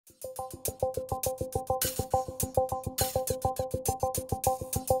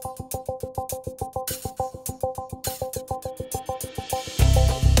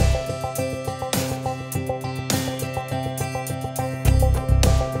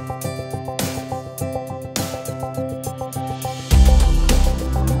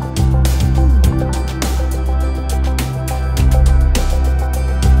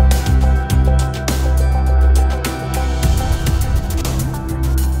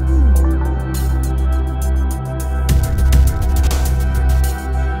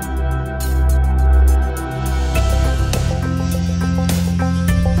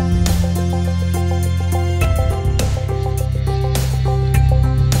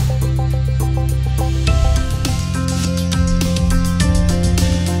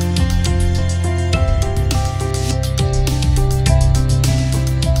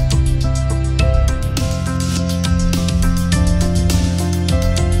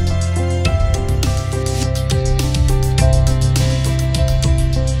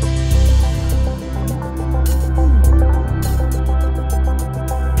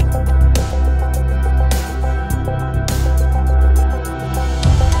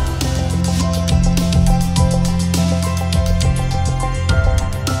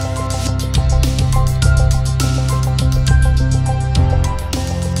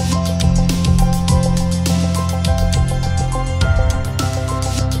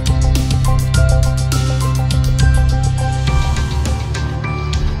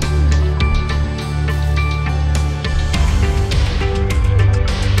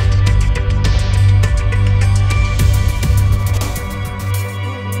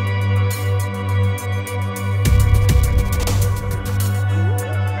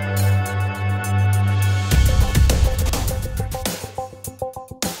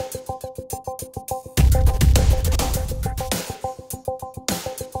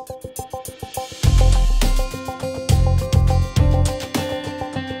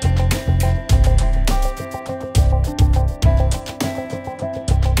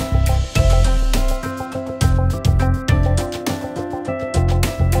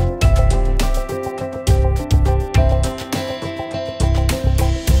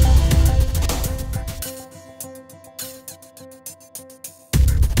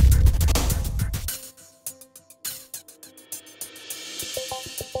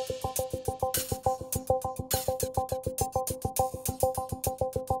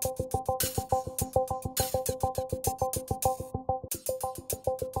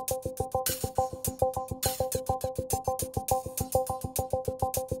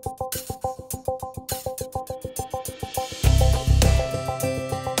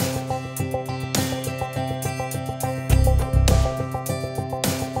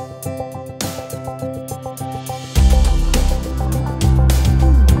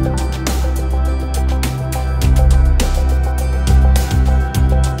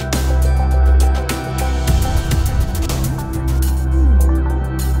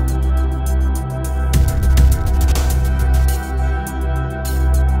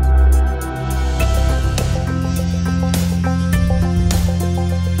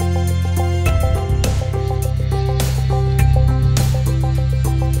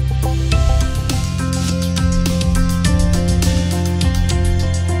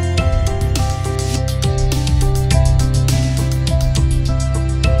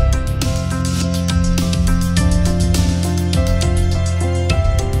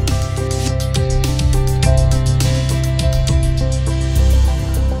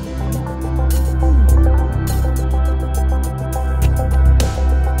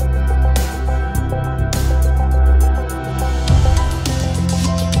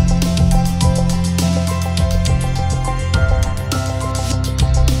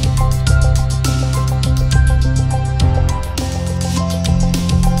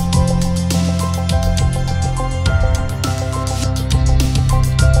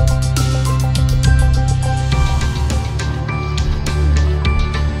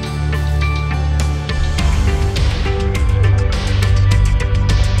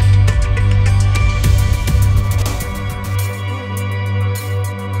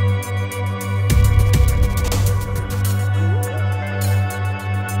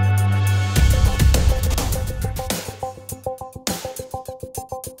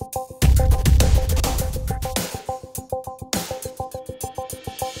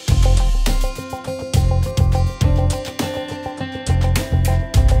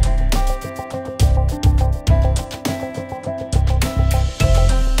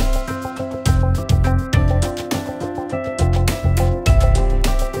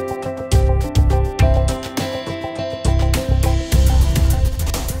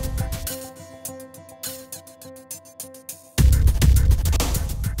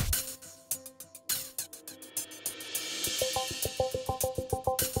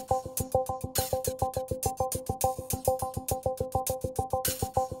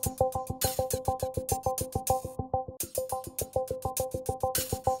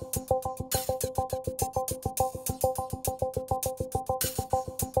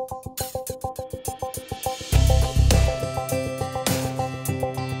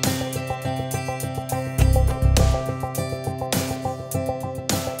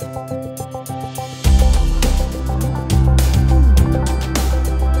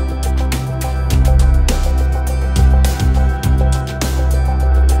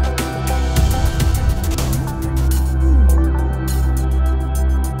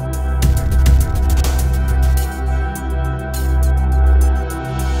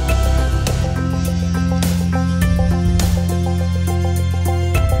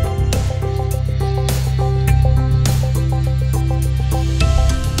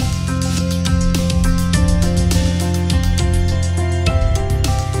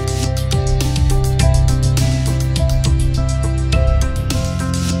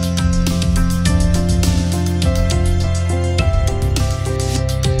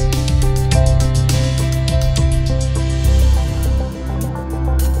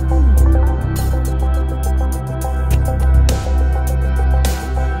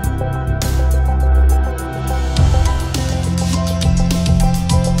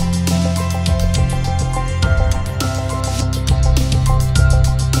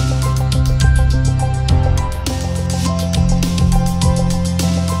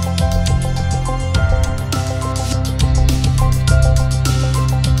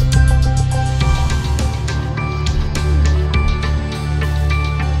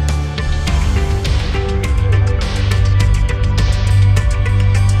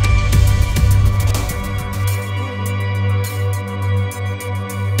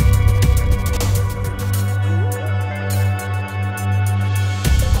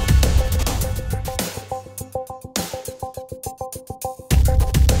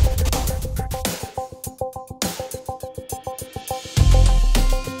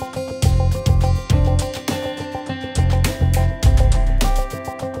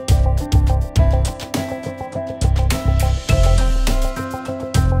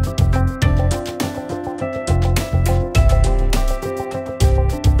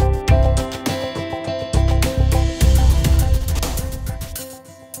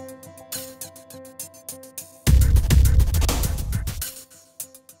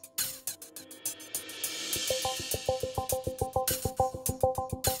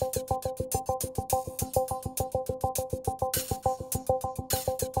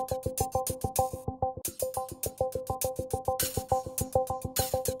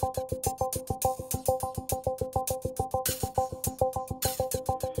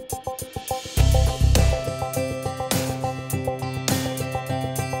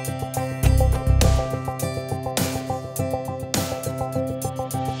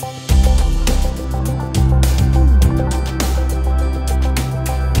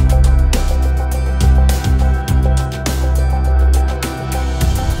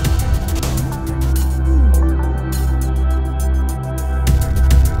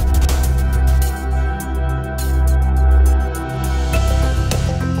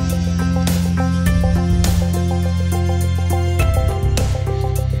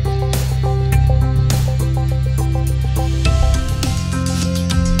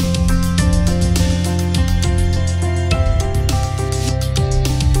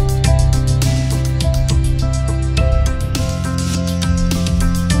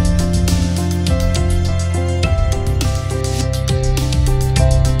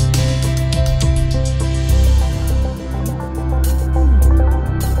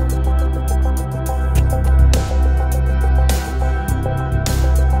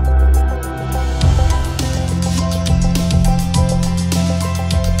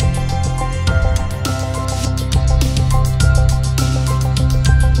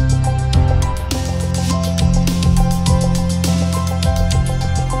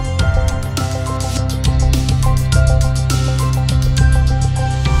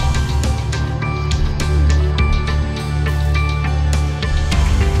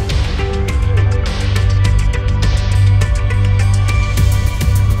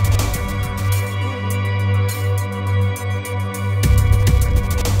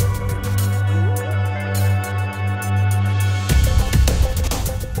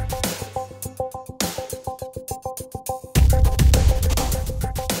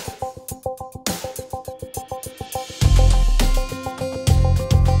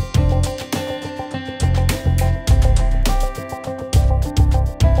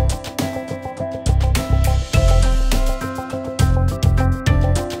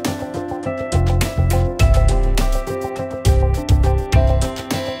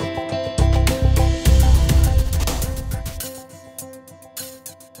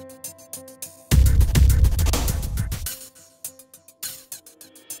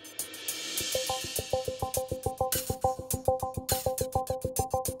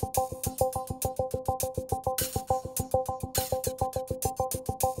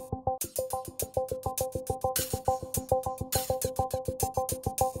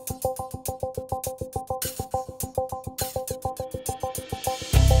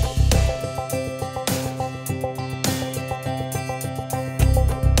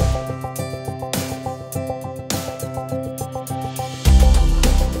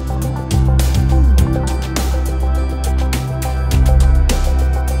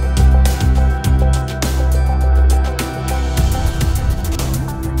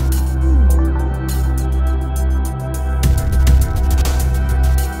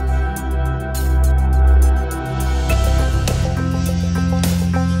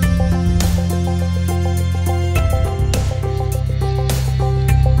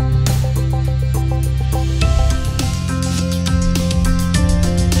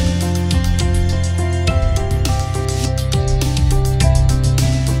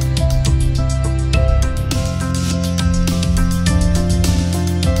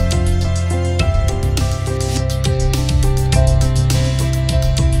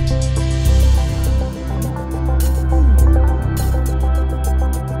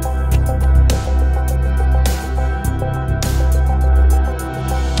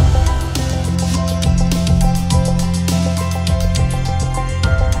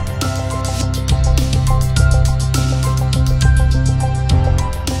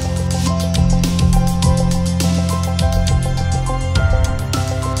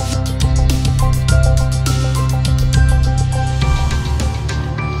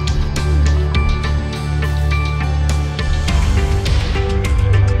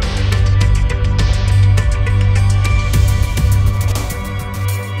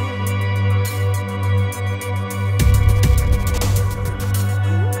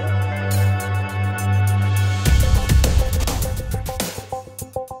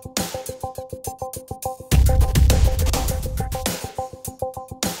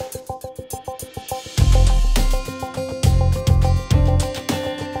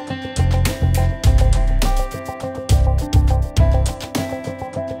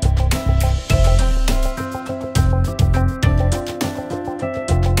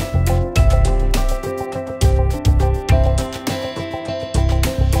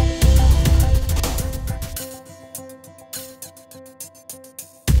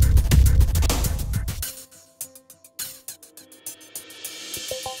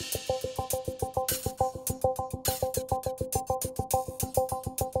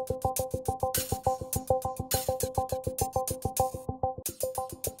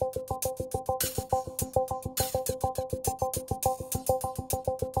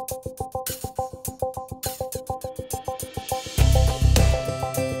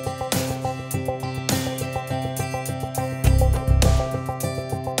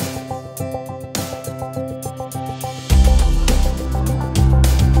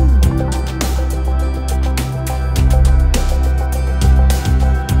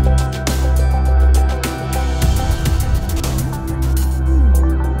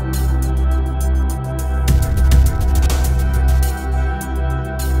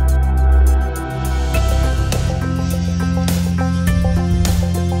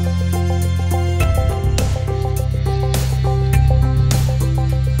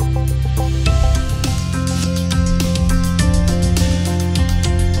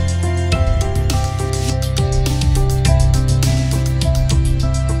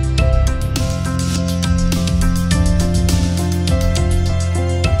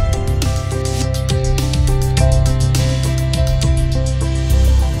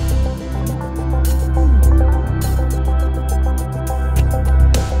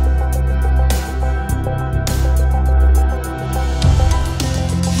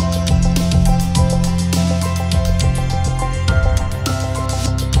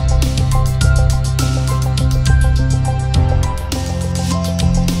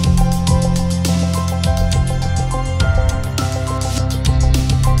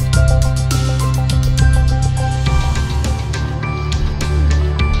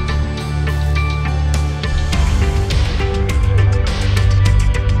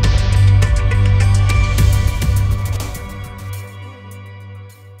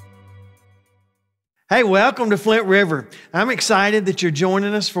Hey, welcome to Flint River. I'm excited that you're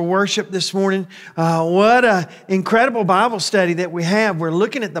joining us for worship this morning. What an incredible Bible study that we have. We're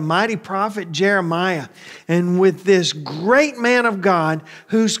looking at the mighty prophet Jeremiah. And with this great man of God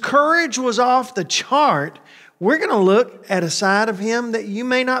whose courage was off the chart, we're going to look at a side of him that you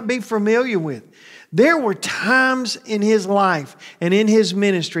may not be familiar with. There were times in his life and in his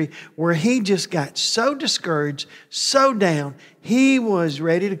ministry where he just got so discouraged, so down, he was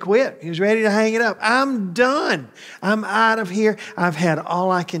ready to quit. He was ready to hang it up. I'm done. I'm out of here. I've had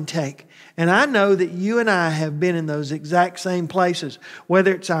all I can take. And I know that you and I have been in those exact same places.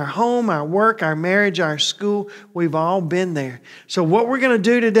 Whether it's our home, our work, our marriage, our school, we've all been there. So what we're going to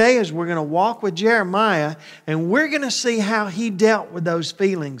do today is we're going to walk with Jeremiah and we're going to see how he dealt with those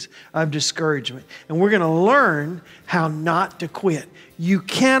feelings of discouragement. And we're going to learn how not to quit. You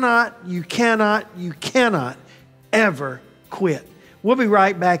cannot ever quit. We'll be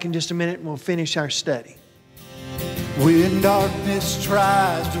right back in just a minute and we'll finish our study. When darkness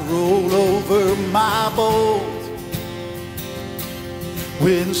tries to roll over my bones,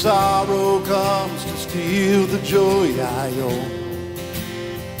 when sorrow comes to steal the joy I own,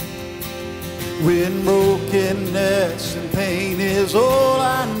 when brokenness and pain is all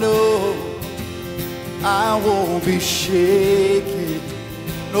I know, I won't be shaken.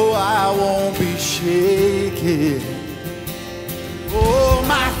 No, I won't be shaken. Oh,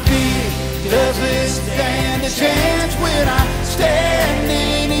 my fear doesn't stand a chance when I stand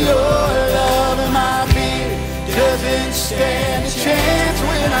in your love, and my fear doesn't stand a chance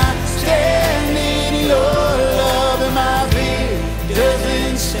when I stand in your love, and my fear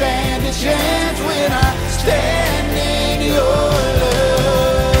doesn't stand a chance when I stand in your love.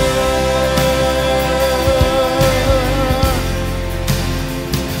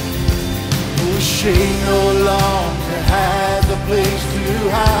 Oh, shame no longer has a place to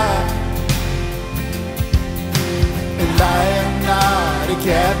hide, and I am not a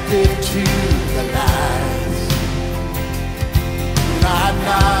captive to the lies. And I'm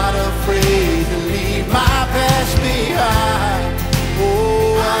not afraid to leave my past behind.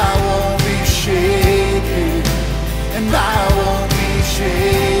 Oh, I won't be shaken, and I won't be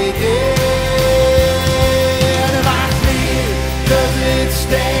shaken. And my fear doesn't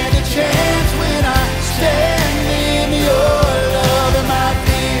stand a chance when I stand in your love, and my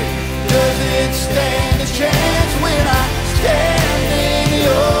fear doesn't stand a chance when I stand in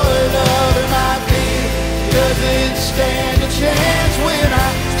your love, and my fear doesn't stand a chance when I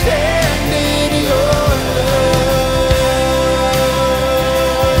stand in your love.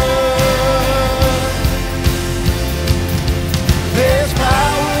 There's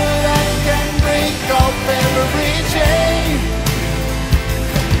power that can break off every chain.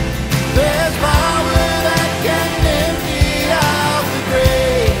 There's power that can empty out the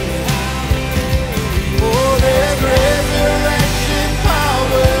grave. Oh, there's resurrection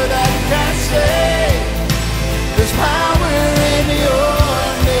power that can save. There's power in your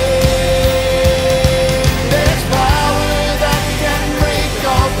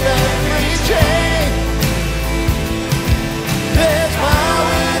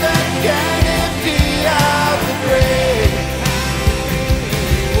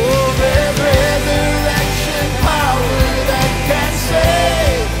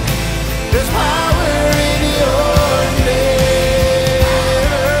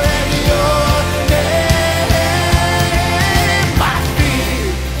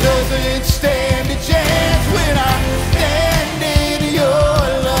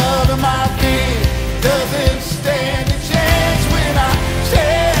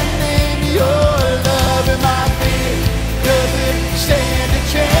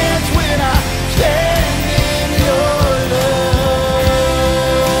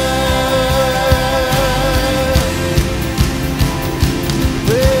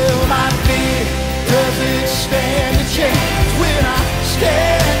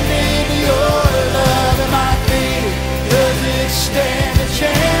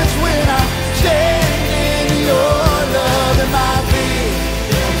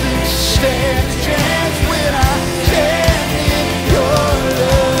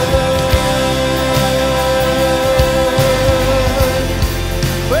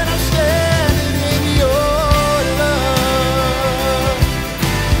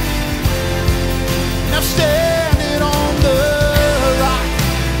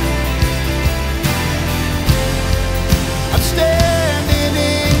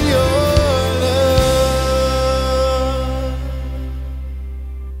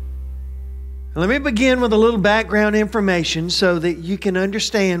Let me begin with a little background information so that you can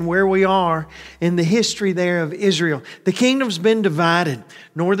understand where we are in the history there of Israel. The kingdom's been divided.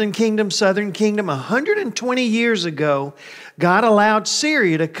 Northern kingdom, southern kingdom. 120 years ago, God allowed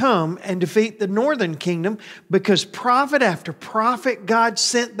Syria to come and defeat the northern kingdom because prophet after prophet God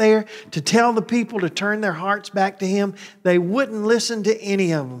sent there to tell the people to turn their hearts back to Him. They wouldn't listen to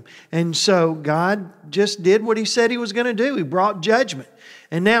any of them. And so God just did what He said He was going to do. He brought judgment.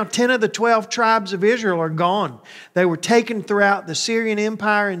 And now 10 of the 12 tribes of Israel are gone. They were taken throughout the Syrian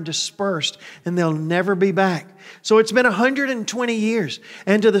Empire and dispersed, and they'll never be back. So it's been 120 years.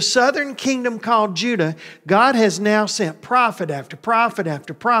 And to the southern kingdom called Judah, God has now sent prophet after prophet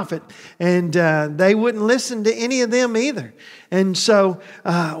after prophet, and they wouldn't listen to any of them either. And so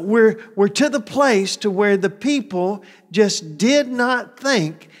we're to the place to where the people just did not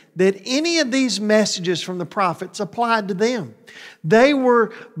think that any of these messages from the prophets applied to them. They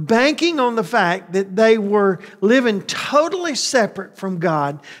were banking on the fact that they were living totally separate from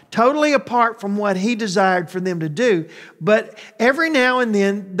God, totally apart from what He desired for them to do. But every now and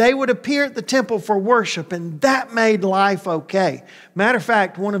then, they would appear at the temple for worship, and that made life okay. Matter of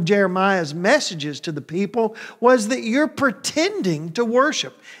fact, one of Jeremiah's messages to the people was that you're pretending to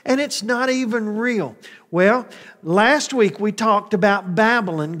worship, and it's not even real. Well, last week we talked about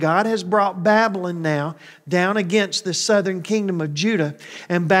Babylon. God has brought Babylon now down against the southern kingdom of Judah.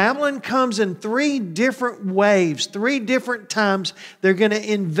 And Babylon comes in 3 different waves, 3 different times they're going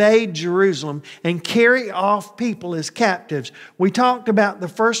to invade Jerusalem and carry off people as captives. We talked about the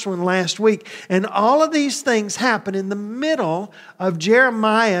first one last week. And all of these things happen in the middle of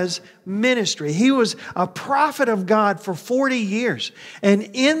Jeremiah's ministry. He was a prophet of God for 40 years. And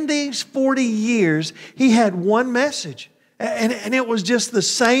in these 40 years, he had one message. And it was just the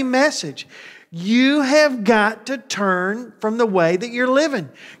same message. You have got to turn from the way that you're living.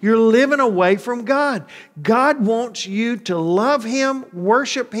 You're living away from God. God wants you to love Him,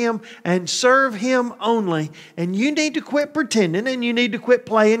 worship Him, and serve Him only. And you need to quit pretending, and you need to quit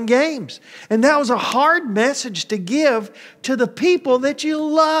playing games. And that was a hard message to give to the people that you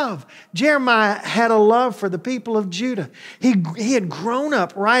love. Jeremiah had a love for the people of Judah. He had grown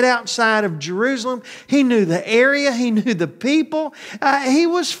up right outside of Jerusalem. He knew the area. He knew the people. He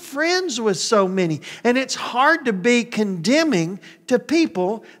was friends with so many. And it's hard to be condemning to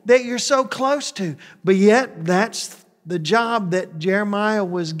people that you're so close to. But yet, that's the job that Jeremiah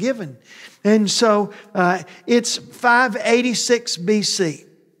was given. And so, it's 586 BC.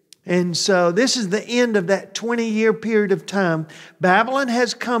 And so this is the end of that 20-year period of time. Babylon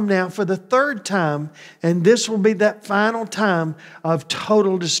has come now for the 3rd time, and this will be that final time of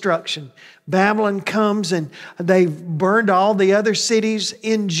total destruction. Babylon comes and they've burned all the other cities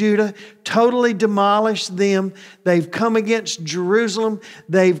in Judah, totally demolished them. They've come against Jerusalem.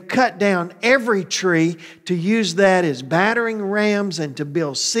 They've cut down every tree to use that as battering rams and to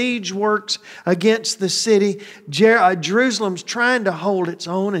build siege works against the city. Jerusalem's trying to hold its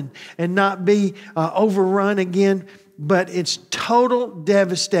own and not be overrun again. But it's total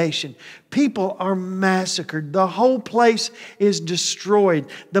devastation. People are massacred. The whole place is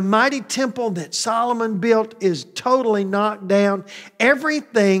destroyed. The mighty temple that Solomon built is totally knocked down.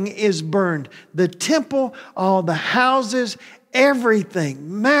 Everything is burned. The temple, all the houses,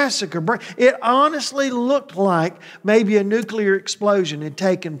 everything, massacre, burn. It honestly looked like maybe a nuclear explosion had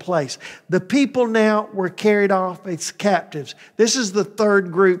taken place. The people now were carried off as captives. This is the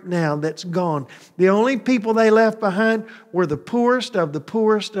 3rd group now that's gone. The only people they left behind were the poorest of the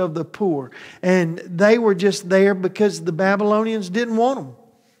poorest of the poor. And they were just there because the Babylonians didn't want them.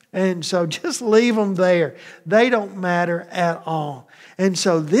 And so just leave them there. They don't matter at all. And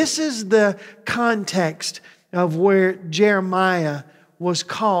so this is the context of where Jeremiah was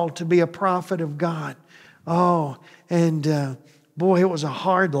called to be a prophet of God. Oh, and boy, it was a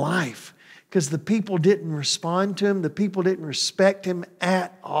hard life because the people didn't respond to him. The people didn't respect him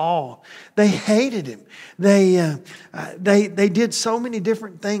at all. They hated him. They did so many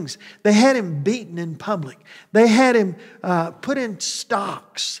different things. They had him beaten in public. They had him put in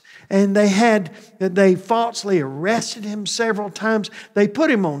stocks. And they falsely arrested him several times. They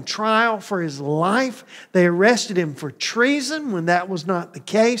put him on trial for his life. They arrested him for treason when that was not the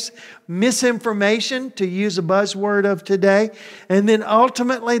case. Misinformation, to use a buzzword of today. And then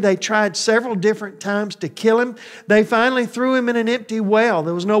ultimately they tried several different times to kill him. They finally threw him in an empty well.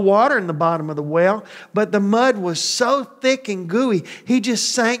 There was no water in the bottom of the well, but the mud was so thick and gooey, he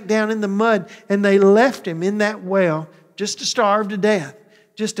just sank down in the mud, and they left him in that well just to starve to death,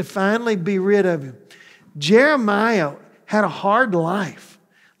 just to finally be rid of him. Jeremiah had a hard life.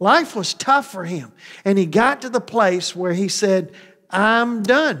 Life was tough for him. And he got to the place where he said, I'm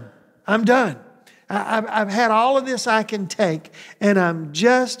done. I'm done. I've had all of this I can take, and I'm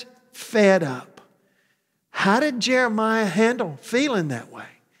just fed up. How did Jeremiah handle feeling that way?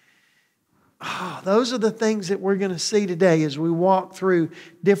 Oh, those are the things that we're going to see today as we walk through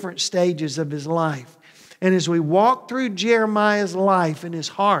different stages of his life. And as we walk through Jeremiah's life and his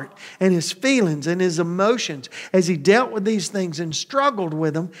heart and his feelings and his emotions, as he dealt with these things and struggled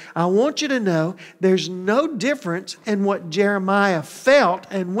with them, I want you to know there's no difference in what Jeremiah felt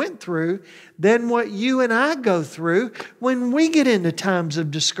and went through than what you and I go through when we get into times of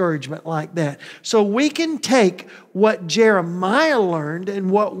discouragement like that. So we can take what Jeremiah learned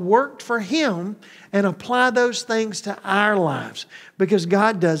and what worked for him and apply those things to our lives, because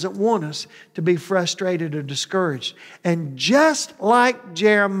God doesn't want us to be frustrated or discouraged. And just like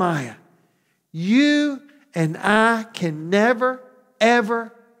Jeremiah, you and I can never,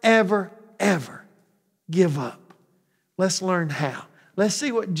 ever, ever, ever give up. Let's learn how. Let's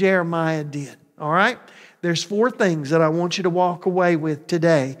see what Jeremiah did, all right? There's 4 things that I want you to walk away with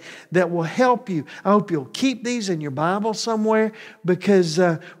today that will help you. I hope you'll keep these in your Bible somewhere, because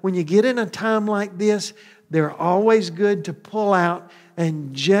when you get in a time like this, they're always good to pull out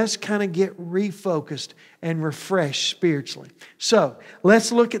and just kind of get refocused and refreshed spiritually. So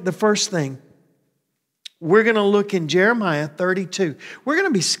let's look at the first thing. We're going to look in Jeremiah 32. We're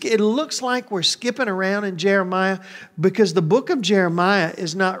going to be, it looks like we're skipping around in Jeremiah because the book of Jeremiah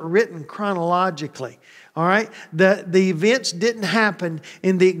is not written chronologically. All right? The events didn't happen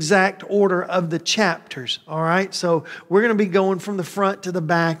in the exact order of the chapters. All right? So we're going to be going from the front to the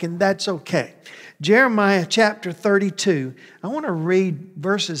back, and that's okay. Jeremiah chapter 32, I want to read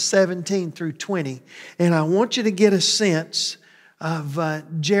verses 17 through 20, and I want you to get a sense of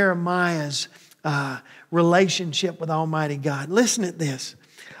Jeremiah's relationship with Almighty God. Listen at this.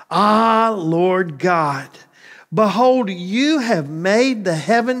 Ah, Lord God, behold, you have made the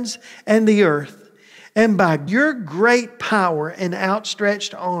heavens and the earth, and by your great power and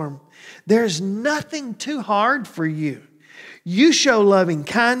outstretched arm, there's nothing too hard for you. You show loving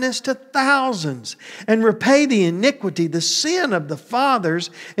kindness to thousands and repay the iniquity, the sin of the fathers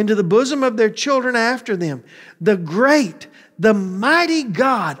into the bosom of their children after them. The great, the mighty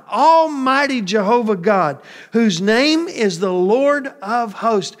God, Almighty Jehovah God, whose name is the Lord of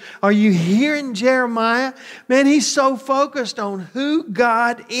hosts. Are you hearing Jeremiah? Man, he's so focused on who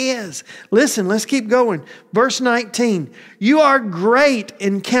God is. Listen, let's keep going. Verse 19, you are great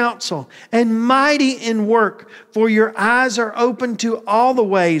in counsel and mighty in work, for your eyes are open to all the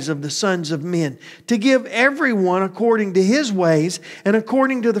ways of the sons of men, to give everyone according to his ways and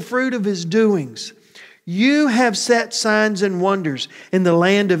according to the fruit of his doings. You have set signs and wonders in the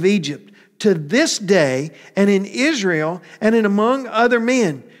land of Egypt to this day, and in Israel and in among other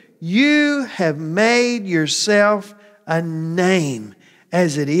men. You have made yourself a name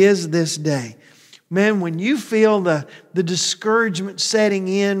as it is this day. Man, when you feel the discouragement setting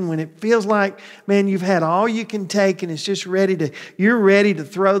in, when it feels like, man, you've had all you can take and it's just you're ready to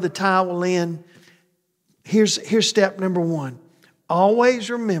throw the towel in, here's step number 1.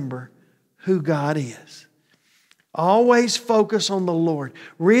 Always remember who God is. Always focus on the Lord.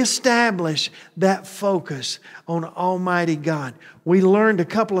 Reestablish that focus on Almighty God. We learned a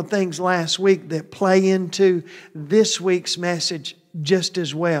couple of things last week that play into this week's message just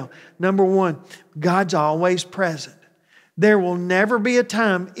as well. Number 1, God's always present. There will never be a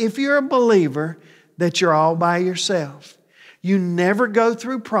time, if you're a believer, that you're all by yourself. You never go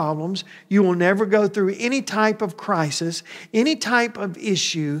through problems. You will never go through any type of crisis, any type of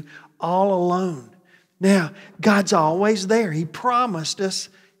issue all alone. Now, God's always there. He promised us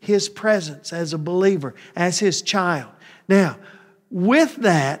His presence as a believer, as His child. Now, with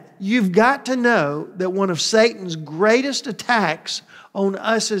that, you've got to know that one of Satan's greatest attacks on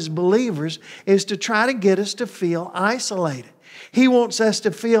us as believers is to try to get us to feel isolated. He wants us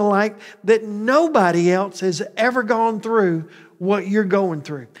to feel like that nobody else has ever gone through what you're going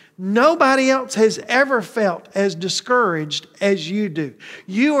through. Nobody else has ever felt as discouraged as you do.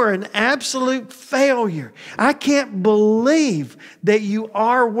 You are an absolute failure. I can't believe that you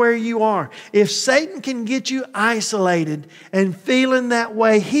are where you are. If Satan can get you isolated and feeling that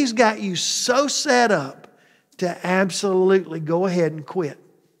way, he's got you so set up to absolutely go ahead and quit.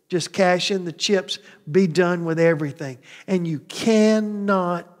 Just cash in the chips, be done with everything. And you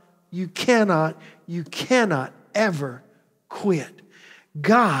cannot ever quit.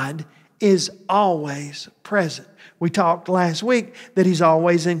 God is always present. We talked last week that He's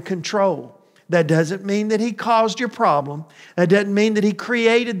always in control. That doesn't mean that He caused your problem. That doesn't mean that He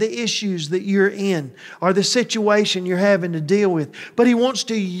created the issues that you're in or the situation you're having to deal with. But He wants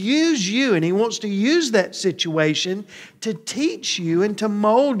to use you, and He wants to use that situation to teach you and to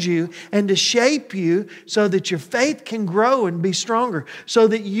mold you and to shape you so that your faith can grow and be stronger, so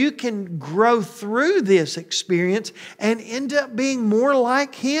that you can grow through this experience and end up being more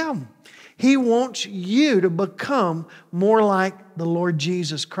like Him. He wants you to become more like the Lord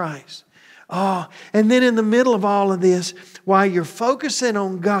Jesus Christ. Oh, and then in the middle of all of this, while you're focusing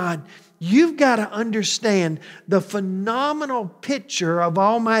on God, you've got to understand the phenomenal picture of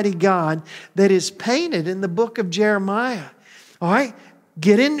Almighty God that is painted in the book of Jeremiah. All right?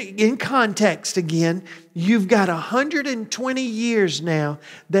 Get in context again. You've got 120 years now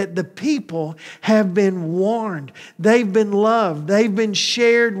that the people have been warned. They've been loved. They've been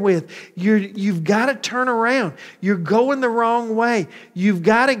shared with. You've got to turn around. You're going the wrong way. You've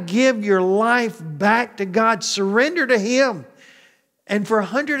got to give your life back to God. Surrender to Him. And for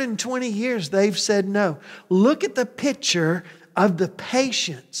 120 years, they've said no. Look at the picture of the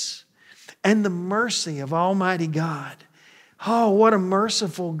patience and the mercy of Almighty God. Oh, what a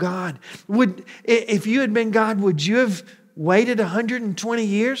merciful God. If you had been God, would you have waited 120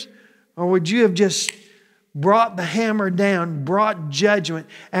 years? Or would you have just brought the hammer down, brought judgment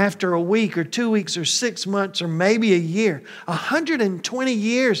after a week or 2 weeks or 6 months or maybe a year? 120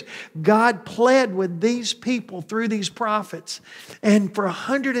 years, God pled with these people through these prophets. And for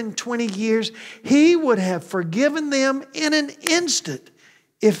 120 years, He would have forgiven them in an instant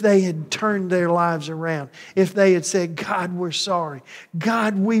if they had turned their lives around. If they had said, God, we're sorry.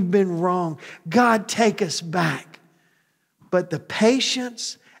 God, we've been wrong. God, take us back. But the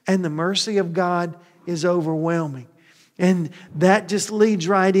patience and the mercy of God is overwhelming. And that just leads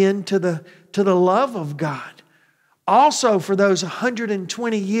right into the love of God. Also, for those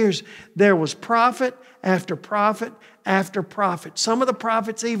 120 years, there was prophet after prophet after prophet. Some of the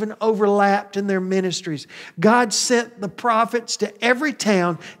prophets even overlapped in their ministries. God sent the prophets to every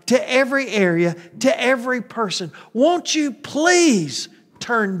town, to every area, to every person. Won't you please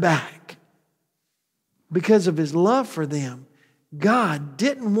turn back? Because of His love for them, God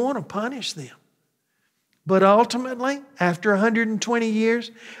didn't want to punish them. But ultimately, after 120 years,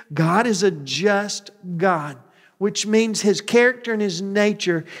 God is a just God, which means His character and His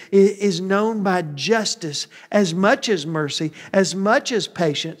nature is known by justice as much as mercy, as much as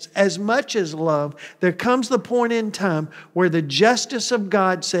patience, as much as love. There comes the point in time where the justice of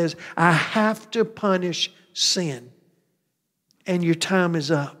God says, I have to punish sin. And your time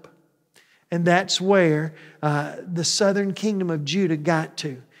is up. And that's where the southern kingdom of Judah got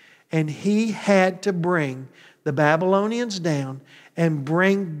to. And He had to bring the Babylonians down and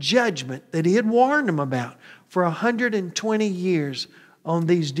bring judgment that He had warned them about for 120 years on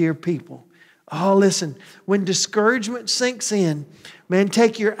these dear people. Oh, listen, when discouragement sinks in, man,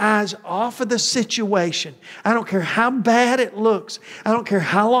 take your eyes off of the situation. I don't care how bad it looks. I don't care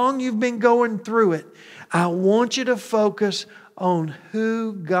how long you've been going through it. I want you to focus on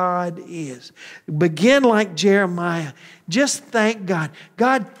who God is. Begin like Jeremiah. Just thank God.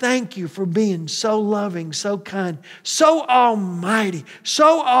 God, thank you for being so loving, so kind, so almighty,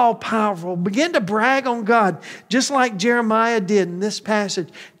 so all-powerful. Begin to brag on God, just like Jeremiah did in this passage.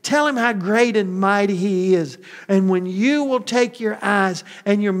 Tell Him how great and mighty He is. And when you will take your eyes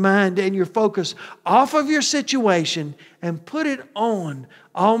and your mind and your focus off of your situation and put it on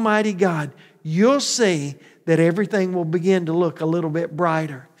Almighty God, you'll see that everything will begin to look a little bit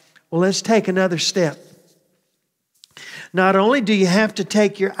brighter. Well, let's take another step. Not only do you have to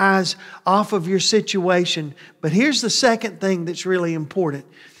take your eyes off of your situation, but here's the second thing that's really important.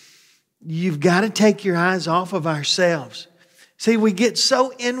 You've got to take your eyes off of ourselves. See, we get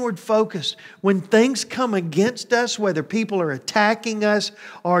so inward focused. When things come against us, whether people are attacking us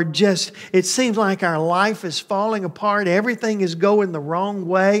or just, it seems like our life is falling apart, everything is going the wrong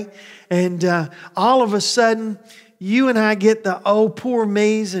way, and all of a sudden, you and I get the oh, poor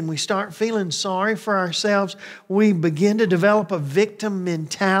me's, and we start feeling sorry for ourselves. We begin to develop a victim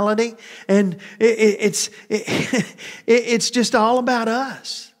mentality, and it's just all about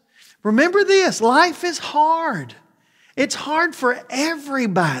us. Remember this, life is hard. It's hard for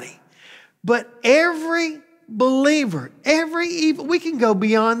everybody, but every believer, we can go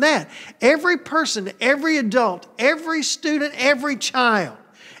beyond that. Every person, every adult, every student, every child,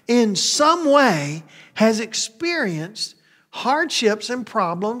 in some way has experienced hardships and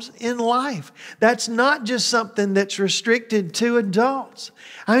problems in life. That's not just something that's restricted to adults.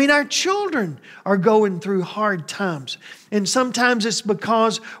 I mean, our children are going through hard times. And sometimes it's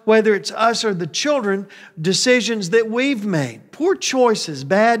because, whether it's us or the children, decisions that we've made. Poor choices,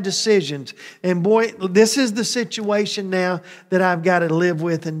 bad decisions. And boy, this is the situation now that I've got to live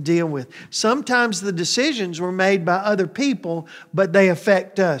with and deal with. Sometimes the decisions were made by other people, but they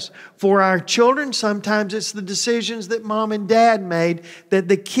affect us. For our children, sometimes it's the decisions that mom and dad made that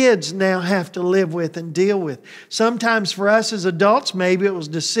the kids now have to live with and deal with. Sometimes for us as adults, maybe it was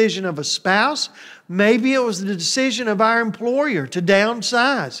a decision of a spouse. Maybe it was the decision of our employer to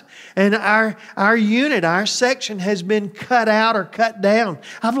downsize. And our unit, our section has been cut out or cut down.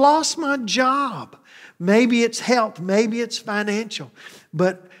 I've lost my job. Maybe it's health. Maybe it's financial.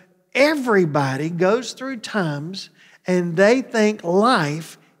 But everybody goes through times and they think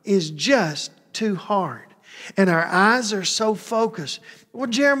life is just too hard. And our eyes are so focused. Well,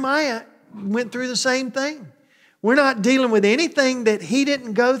 Jeremiah went through the same thing. We're not dealing with anything that he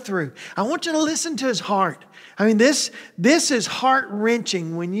didn't go through. I want you to listen to his heart. I mean, this is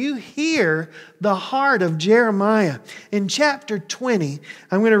heart-wrenching when you hear the heart of Jeremiah. In chapter 20,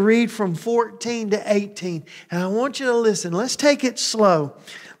 I'm going to read from 14 to 18, and I want you to listen. Let's take it slow.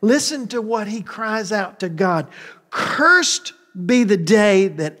 Listen to what he cries out to God. Cursed be the day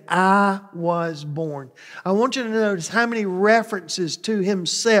that I was born. I want you to notice how many references to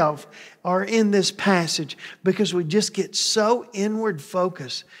himself are in this passage, because we just get so inward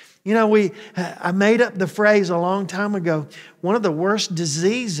focused. You know, I made up the phrase a long time ago. One of the worst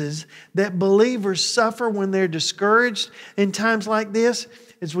diseases that believers suffer when they're discouraged in times like this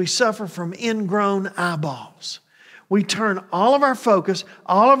is we suffer from ingrown eyeballs. We turn all of our focus,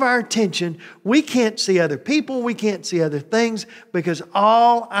 all of our attention. We can't see other people. We can't see other things, because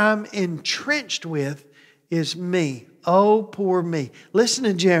all I'm entrenched with is me. Oh, poor me. Listen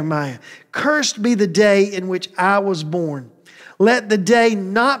to Jeremiah. Cursed be the day in which I was born. Let the day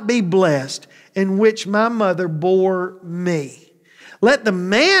not be blessed in which my mother bore me. Let the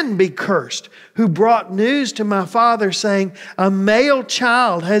man be cursed who brought news to my father, saying, a male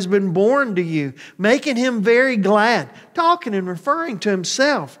child has been born to you, making him very glad. Talking and referring to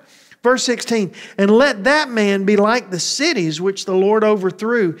himself. Verse 16, and let that man be like the cities which the Lord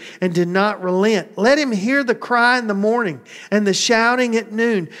overthrew and did not relent. Let him hear the cry in the morning and the shouting at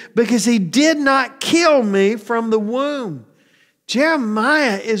noon, because he did not kill me from the womb.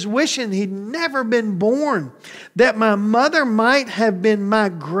 Jeremiah is wishing he'd never been born, that my mother might have been my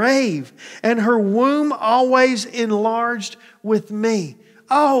grave and her womb always enlarged with me.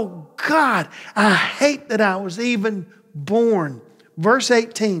 Oh God, I hate that I was even born. Verse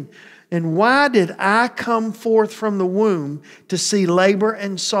 18, and why did I come forth from the womb to see labor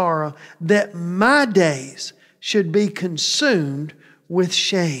and sorrow, that my days should be consumed with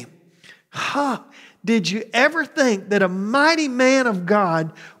shame? Did you ever think that a mighty man of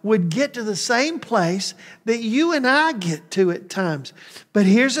God would get to the same place that you and I get to at times? But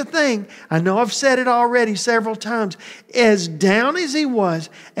here's the thing. I know I've said it already several times. As down as he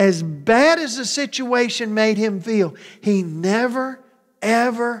was, as bad as the situation made him feel, he never,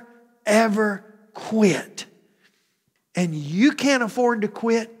 ever, ever quit. And you can't afford to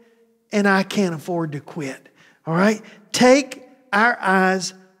quit, and I can't afford to quit. All right? Take our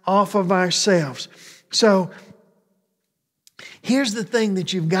eyes off of ourselves. So, here's the thing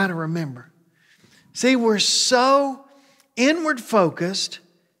that you've got to remember. See, we're so inward focused,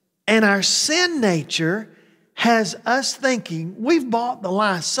 and our sin nature has us thinking, we've bought the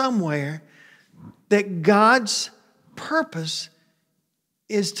lie somewhere, that God's purpose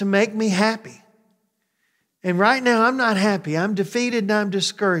is to make me happy. And right now, I'm not happy. I'm defeated and I'm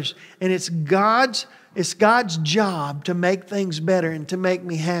discouraged. And it's God's job to make things better and to make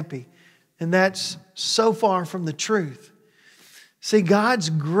me happy. And that's so far from the truth. See,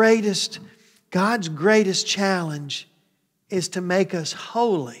 God's greatest challenge is to make us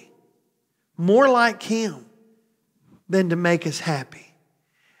holy, more like Him, than to make us happy.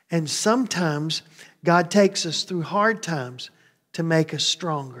 And sometimes God takes us through hard times to make us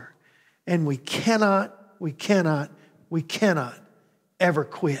stronger. And we cannot ever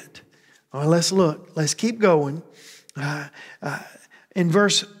quit. All right, let's look. Let's keep going. In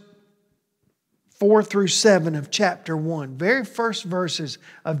verse 4 through 7 of chapter 1, very first verses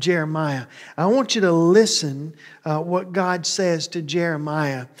of Jeremiah, I want you to listen what God says to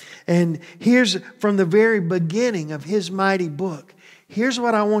Jeremiah. And here's from the very beginning of his mighty book. Here's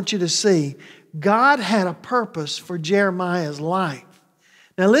what I want you to see. God had a purpose for Jeremiah's life.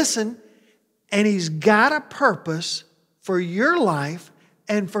 Now listen, and He's got a purpose for your life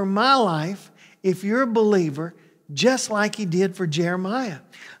and for my life. If you're a believer, just like He did for Jeremiah.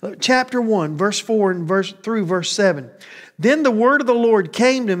 Chapter 1, verse 4 and through verse 7. Then the word of the Lord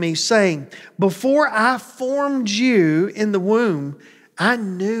came to me, saying, before I formed you in the womb, I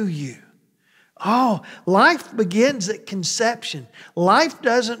knew you. Oh, life begins at conception. Life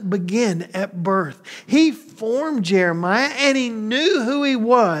doesn't begin at birth. He formed Jeremiah and He knew who he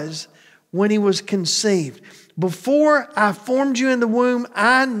was when he was conceived. Before I formed you in the womb,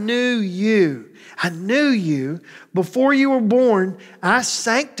 I knew you. I knew you. Before you were born, I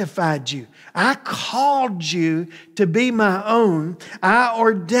sanctified you. I called you to be my own. I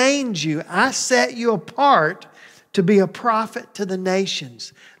ordained you. I set you apart to be a prophet to the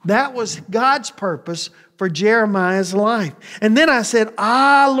nations. That was God's purpose for Jeremiah's life. And then I said,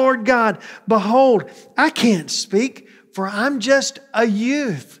 Lord God, behold, I can't speak, for I'm just a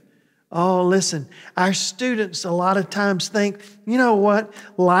youth. Oh, listen, our students a lot of times think, you know what?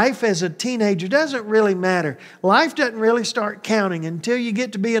 Life as a teenager doesn't really matter. Life doesn't really start counting until you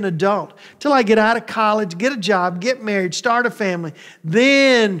get to be an adult. Till I get out of college, get a job, get married, start a family.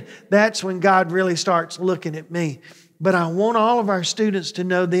 Then that's when God really starts looking at me. But I want all of our students to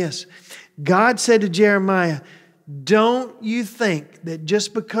know this. God said to Jeremiah, don't you think that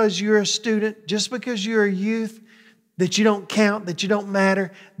just because you're a student, just because you're a youth, that you don't count, that you don't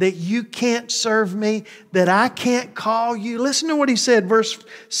matter, that you can't serve me, that I can't call you. Listen to what He said, verse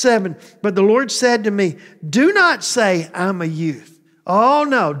 7. But the Lord said to me, do not say I'm a youth. Oh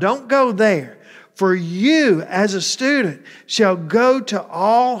no, don't go there. For you as a student shall go to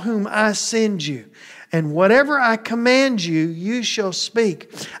all whom I send you. And whatever I command you, you shall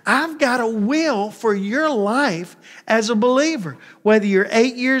speak. I've got a will for your life as a believer. Whether you're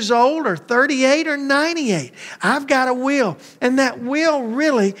 8 years old or 38 or 98, I've got a will. And that will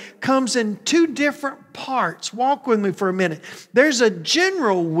really comes in two different parts. Walk with me for a minute. There's a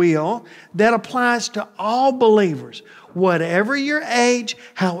general will that applies to all believers. Whatever your age,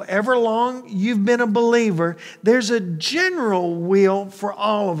 however long you've been a believer, there's a general will for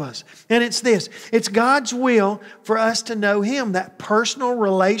all of us. And it's this. It's God's will for us to know Him, that personal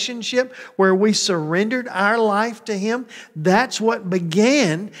relationship where we surrendered our life to Him. That's what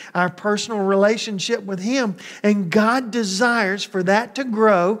began our personal relationship with Him. And God desires for that to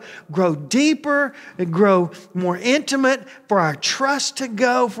grow deeper, and grow more intimate, for our trust to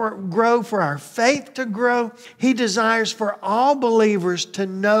grow, for our faith to grow. He desires for all believers to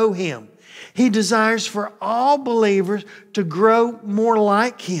know Him. He desires for all believers to grow more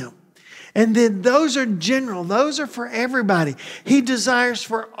like Him. And then those are general. Those are for everybody. He desires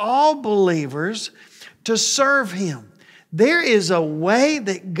for all believers to serve Him. There is a way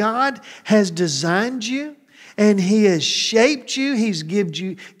that God has designed you, and He has shaped you. He's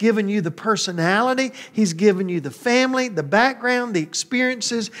given you the personality. He's given you the family, the background, the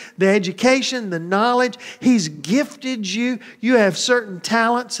experiences, the education, the knowledge. He's gifted you. You have certain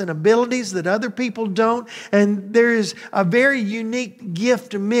talents and abilities that other people don't. And there is a very unique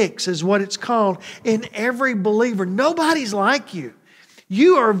gift mix, is what it's called, in every believer. Nobody's like you.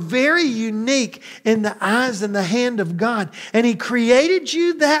 You are very unique in the eyes and the hand of God. And He created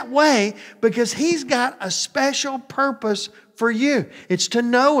you that way because He's got a special purpose for you. It's to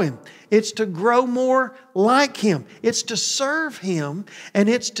know Him. It's to grow more like Him. It's to serve Him. And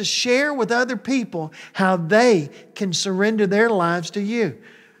it's to share with other people how they can surrender their lives to you.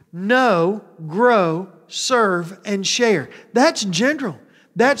 Know, grow, serve, and share. That's general.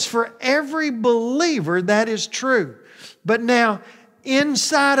 That's for every believer. That is true. But now,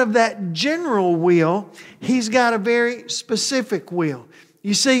 inside of that general will, He's got a very specific will.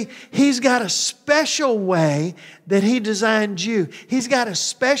 You see, He's got a special way that He designed you. He's got a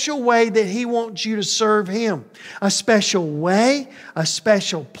special way that He wants you to serve Him. A special way, a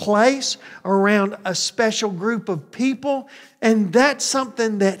special place, around a special group of people. And that's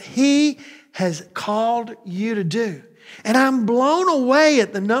something that He has called you to do. And I'm blown away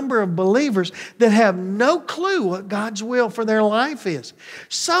at the number of believers that have no clue what God's will for their life is.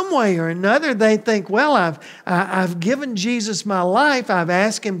 Some way or another, they think, well, I've given Jesus my life. I've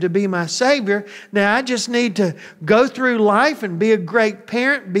asked Him to be my Savior. Now I just need to go through life and be a great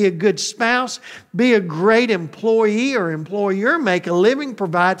parent, be a good spouse, be a great employee or employer, make a living,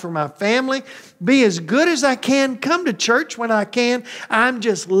 provide for my family, be as good as I can, come to church when I can. I'm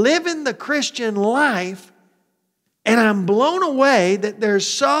just living the Christian life. And I'm blown away that there's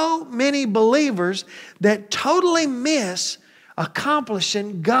so many believers that totally miss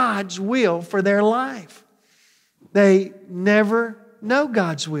accomplishing God's will for their life. They never know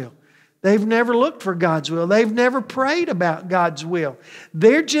God's will. They've never looked for God's will. They've never prayed about God's will.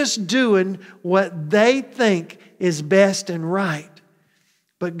 They're just doing what they think is best and right.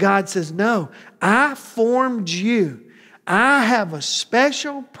 But God says, no, I formed you. I have a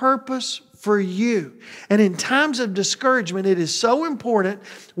special purpose for you. And in times of discouragement, it is so important,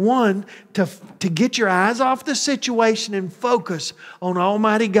 one, to get your eyes off the situation and focus on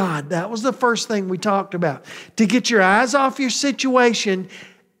Almighty God. That was the first thing we talked about. To get your eyes off your situation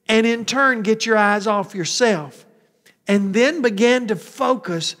and in turn get your eyes off yourself. And then begin to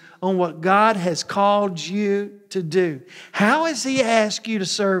focus on what God has called you to do. How has He asked you to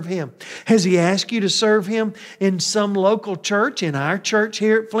serve Him? Has He asked you to serve Him in some local church, in our church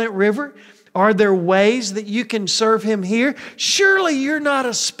here at Flint River? Are there ways that you can serve Him here? Surely you're not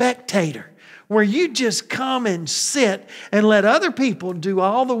a spectator where you just come and sit and let other people do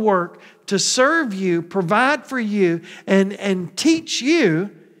all the work to serve you, provide for you, and teach you,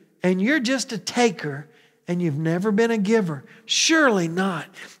 and you're just a taker and you've never been a giver. Surely not.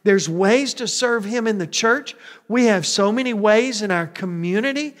 There's ways to serve Him in the church. We have so many ways in our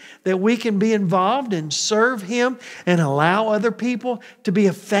community that we can be involved and serve Him and allow other people to be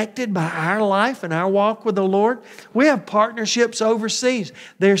affected by our life and our walk with the Lord. We have partnerships overseas.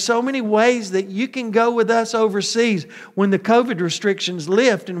 There's so many ways that you can go with us overseas when the COVID restrictions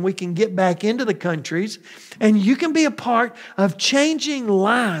lift and we can get back into the countries. And you can be a part of changing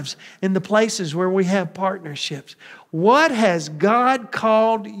lives in the places where we have partnerships. What has God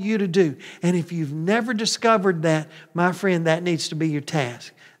called you to do? And if you've never discovered that, my friend, that needs to be your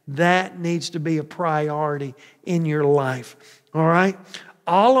task. That needs to be a priority in your life. All right?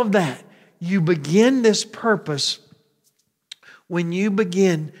 All of that. You begin this purpose when you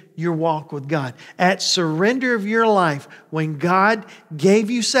begin your walk with God. At surrender of your life, when God gave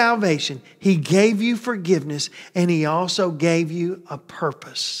you salvation, He gave you forgiveness, and He also gave you a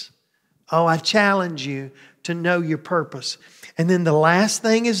purpose. Oh, I challenge you to know your purpose. And then the last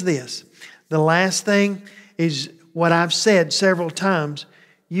thing is this. The last thing is what I've said several times.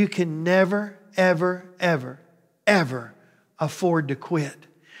 You can never, ever, ever, ever afford to quit.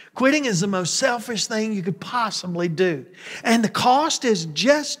 Quitting is the most selfish thing you could possibly do. And the cost is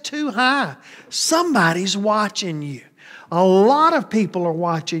just too high. Somebody's watching you. A lot of people are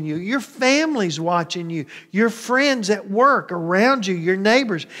watching you. Your family's watching you. Your friends at work, around you, your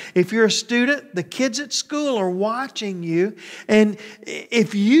neighbors. If you're a student, the kids at school are watching you. And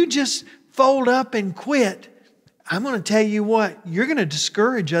if you just fold up and quit, I'm going to tell you what, you're going to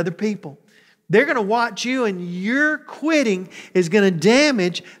discourage other people. They're going to watch you, and your quitting is going to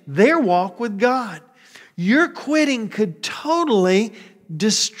damage their walk with God. Your quitting could totally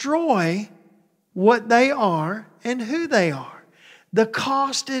destroy what they are and who they are. The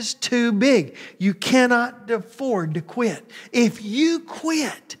cost is too big. You cannot afford to quit. If you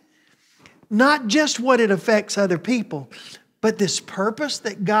quit, not just what it affects other people, but this purpose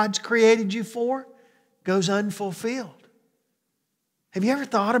that God's created you for goes unfulfilled. Have you ever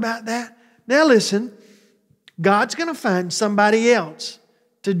thought about that? Now listen, God's going to find somebody else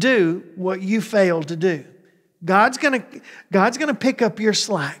to do what you failed to do. God's going to pick up your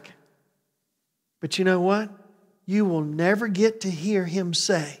slack. But you know what? You will never get to hear Him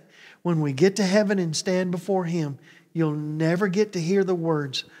say, when we get to heaven and stand before Him, you'll never get to hear the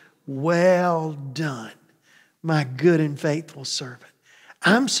words, "Well done, my good and faithful servant."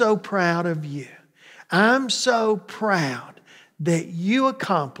 I'm so proud of you. I'm so proud that you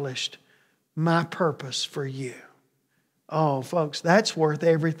accomplished my purpose for you. Oh, folks, that's worth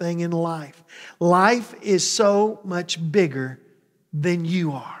everything in life. Life is so much bigger than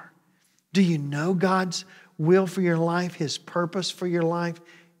you are. Do you know God's will for your life, His purpose for your life?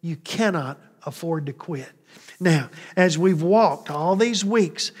 You cannot afford to quit. Now, as we've walked all these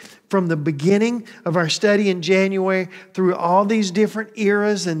weeks from the beginning of our study in January through all these different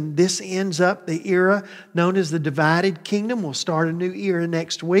eras, and this ends up the era known as the divided kingdom. We'll start a new era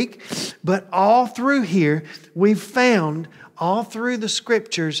next week. But all through here, we've found all through the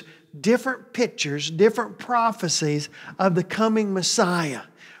Scriptures different pictures, different prophecies of the coming Messiah.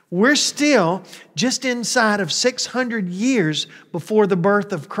 We're still just inside of 600 years before the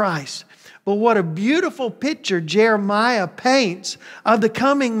birth of Christ. But what a beautiful picture Jeremiah paints of the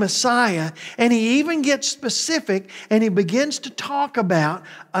coming Messiah. And he even gets specific and he begins to talk about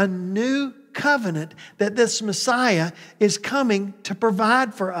a new covenant that this Messiah is coming to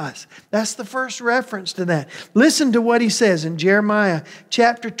provide for us. That's the first reference to that. Listen to what he says in Jeremiah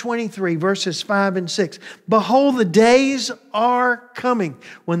chapter 23, verses 5 and 6. Behold, the days are coming.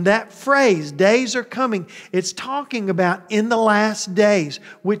 When that phrase, days are coming, it's talking about in the last days,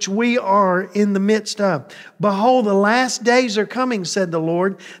 which we are in the midst of. Behold, the last days are coming, said the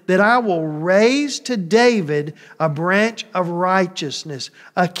Lord, that I will raise to David a branch of righteousness,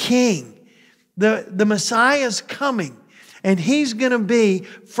 a king. The Messiah is coming. And He's going to be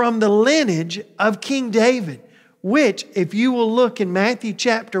from the lineage of King David, which, if you will look in Matthew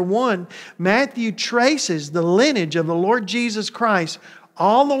chapter 1, Matthew traces the lineage of the Lord Jesus Christ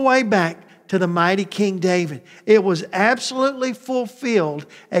all the way back to the mighty King David. It was absolutely fulfilled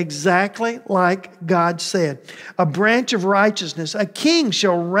exactly like God said. A branch of righteousness, a king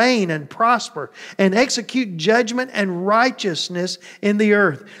shall reign and prosper and execute judgment and righteousness in the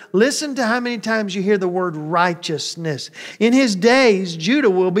earth. Listen to how many times you hear the word righteousness. In His days, Judah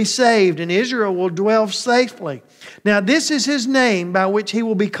will be saved and Israel will dwell safely. Now this is His name by which He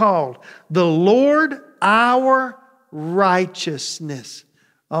will be called, the Lord our righteousness.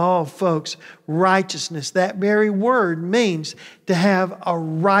 Oh, folks, righteousness, that very word means to have a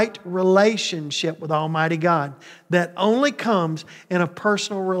right relationship with Almighty God that only comes in a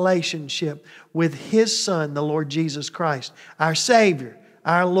personal relationship with His Son, the Lord Jesus Christ, our Savior,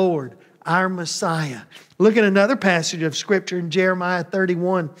 our Lord, our Messiah. Look at another passage of Scripture in Jeremiah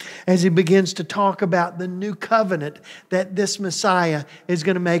 31 as he begins to talk about the new covenant that this Messiah is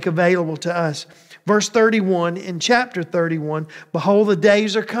going to make available to us. Verse 31 in chapter 31, behold, the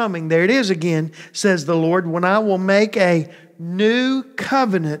days are coming. There it is again, says the Lord, when I will make a new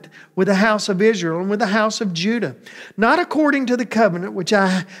covenant with the house of Israel and with the house of Judah, not according to the covenant which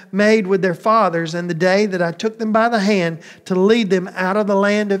I made with their fathers in the day that I took them by the hand to lead them out of the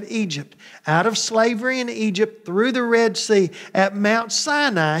land of Egypt, out of slavery in Egypt through the Red Sea. At Mount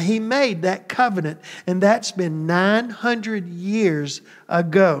Sinai, He made that covenant, and that's been 900 years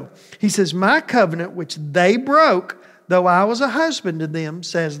ago. He says, my covenant which they broke, though I was a husband to them,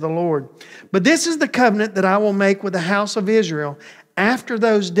 says the Lord. But this is the covenant that I will make with the house of Israel after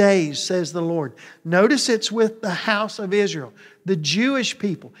those days, says the Lord. Notice it's with the house of Israel, the Jewish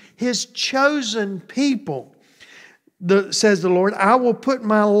people, His chosen people. Says the Lord, I will put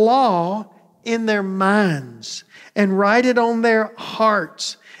my law in their minds and write it on their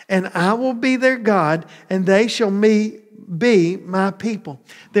hearts, and I will be their God, and they shall be my people.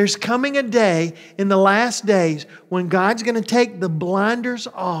 There's coming a day in the last days when God's going to take the blinders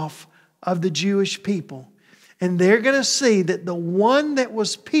off of the Jewish people. And they're going to see that the one that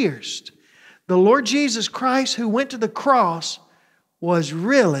was pierced, the Lord Jesus Christ who went to the cross, was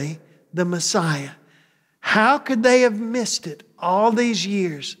really the Messiah. How could they have missed it all these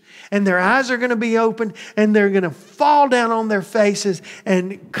years? And their eyes are going to be opened and they're going to fall down on their faces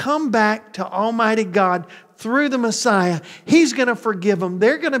and come back to Almighty God through the Messiah. He's going to forgive them.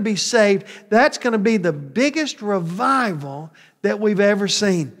 They're going to be saved. That's going to be the biggest revival that we've ever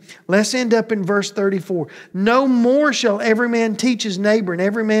seen. Let's end up in verse 34. No more shall every man teach his neighbor and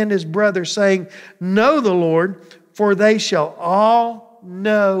every man his brother, saying, know the Lord, for they shall all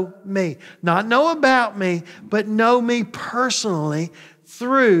know me. Not know about me, but know me personally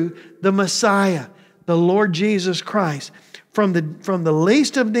through the Messiah, the Lord Jesus Christ. From the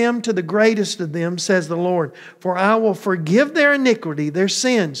least of them to the greatest of them, says the Lord. For I will forgive their iniquity, their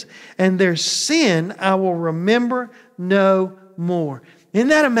sins, and their sin I will remember no more. Isn't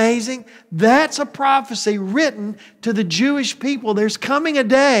that amazing? That's a prophecy written to the Jewish people. There's coming a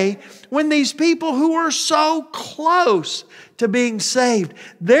day when these people who are so close to being saved,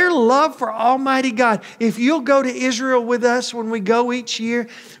 their love for Almighty God. If you'll go to Israel with us when we go each year,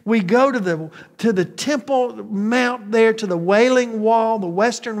 we go to the Temple Mount there, to the Wailing Wall, the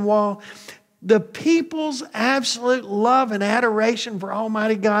Western Wall. The people's absolute love and adoration for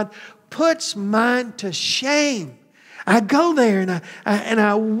Almighty God puts mine to shame. I go there and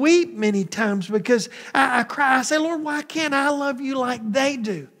I weep many times because I cry. I say, Lord, why can't I love you like they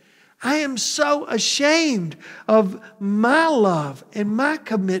do? I am so ashamed of my love and my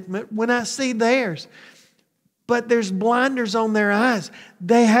commitment when I see theirs. But there's blinders on their eyes.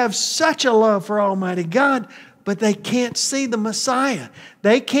 They have such a love for Almighty God, but they can't see the Messiah.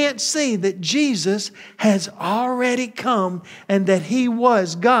 They can't see that Jesus has already come and that He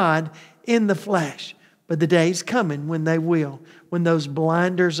was God in the flesh. But the day's coming when they will, when those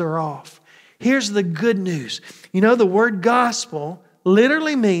blinders are off. Here's the good news. You know, the word gospel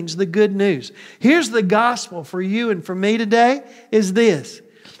literally means the good news. Here's the gospel for you and for me today is this.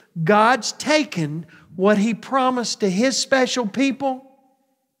 God's taken what He promised to His special people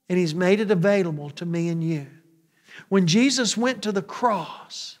and He's made it available to me and you. When Jesus went to the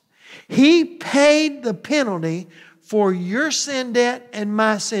cross, He paid the penalty for your sin debt and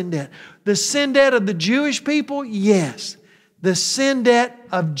my sin debt. The sin debt of the Jewish people, yes. The sin debt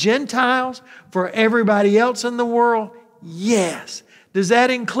of Gentiles for everybody else in the world, yes. Does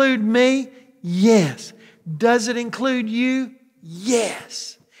that include me? Yes. Does it include you?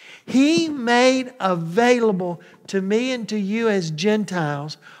 Yes. He made available to me and to you as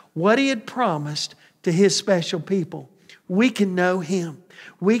Gentiles what He had promised to His special people. we can know Him.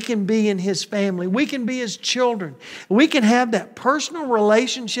 We can be in His family. We can be His children. We can have that personal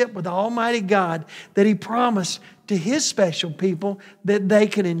relationship with Almighty God that He promised to His special people that they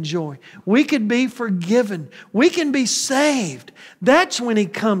can enjoy. We could be forgiven. We can be saved. That's when He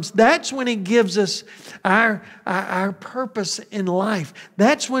comes. That's when He gives us our purpose in life.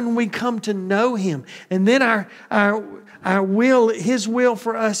 That's when we come to know Him. And then our will, His will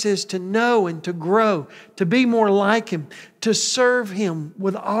for us is to know and to grow, to be more like Him, to serve Him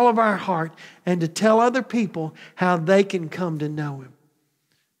with all of our heart, and to tell other people how they can come to know Him.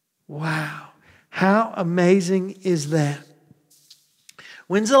 Wow. How amazing is that?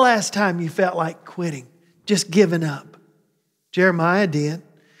 When's the last time you felt like quitting, just giving up? Jeremiah did.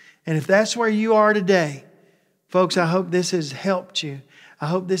 And if that's where you are today, folks, I hope this has helped you. I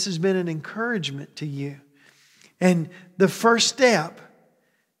hope this has been an encouragement to you. And the first step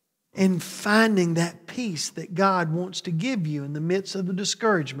in finding that peace that God wants to give you in the midst of the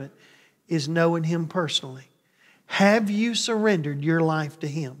discouragement is knowing Him personally. Have you surrendered your life to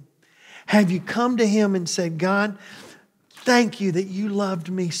Him? Have you come to Him and said, God, thank you that you loved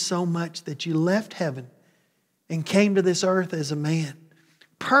me so much that you left heaven and came to this earth as a man.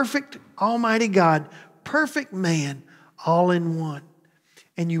 Perfect Almighty God, perfect man, all in one.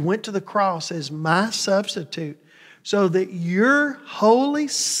 And you went to the cross as my substitute so that your holy,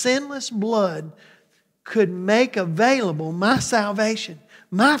 sinless blood could make available my salvation,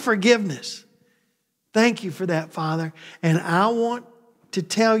 my forgiveness. Thank you for that, Father. And I want to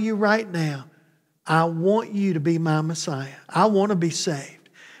tell you right now, I want you to be my Messiah. I want to be saved.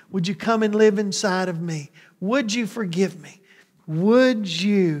 Would you come and live inside of me? Would you forgive me? Would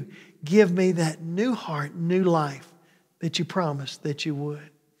you give me that new heart, new life that you promised that you would?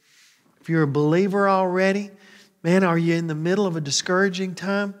 If you're a believer already, man, are you in the middle of a discouraging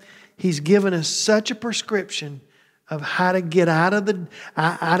time? He's given us such a prescription of how to get out of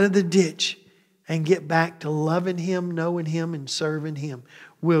the ditch and get back to loving Him, knowing Him, and serving Him.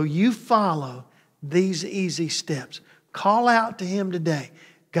 Will you follow these easy steps? Call out to Him today.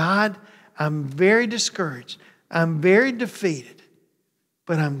 God, I'm very discouraged. I'm very defeated.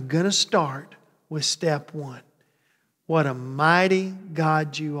 But I'm going to start with step one. What a mighty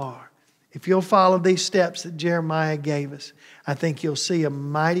God you are. If you'll follow these steps that Jeremiah gave us, I think you'll see a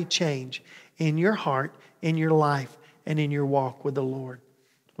mighty change in your heart, in your life, and in your walk with the Lord.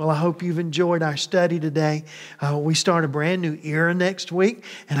 Well, I hope you've enjoyed our study today. We start a brand new era next week,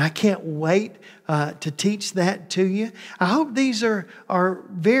 and I can't wait to teach that to you. I hope these are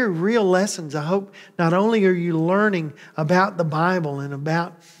very real lessons. I hope not only are you learning about the Bible and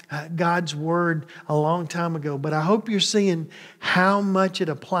about God's Word a long time ago, but I hope you're seeing how much it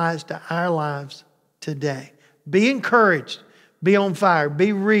applies to our lives today. Be encouraged. Be on fire.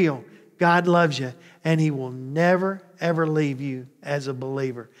 Be real. God loves you, and He will never, ever leave you as a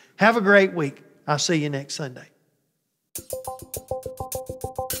believer. Have a great week. I'll see you next Sunday.